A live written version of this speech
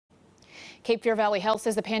Cape Fear Valley Health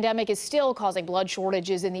says the pandemic is still causing blood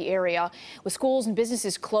shortages in the area. With schools and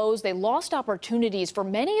businesses closed, they lost opportunities for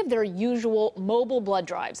many of their usual mobile blood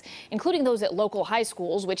drives, including those at local high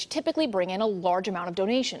schools, which typically bring in a large amount of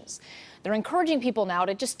donations. They're encouraging people now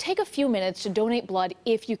to just take a few minutes to donate blood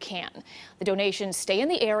if you can. The donations stay in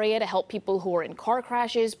the area to help people who are in car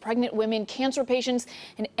crashes, pregnant women, cancer patients,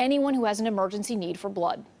 and anyone who has an emergency need for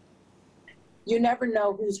blood. You never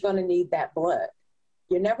know who's going to need that blood.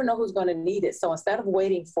 You never know who's going to need it. So instead of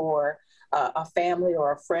waiting for a family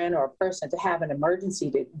or a friend or a person to have an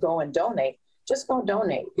emergency to go and donate, just go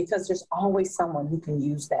donate, because there's always someone who can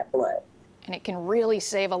use that blood. And it can really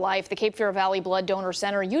save a life. The Cape Fear Valley Blood Donor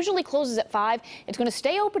Center usually closes at 5. It's going to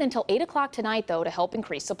stay open until 8 o'clock tonight, though, to help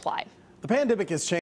increase supply. The pandemic has changed.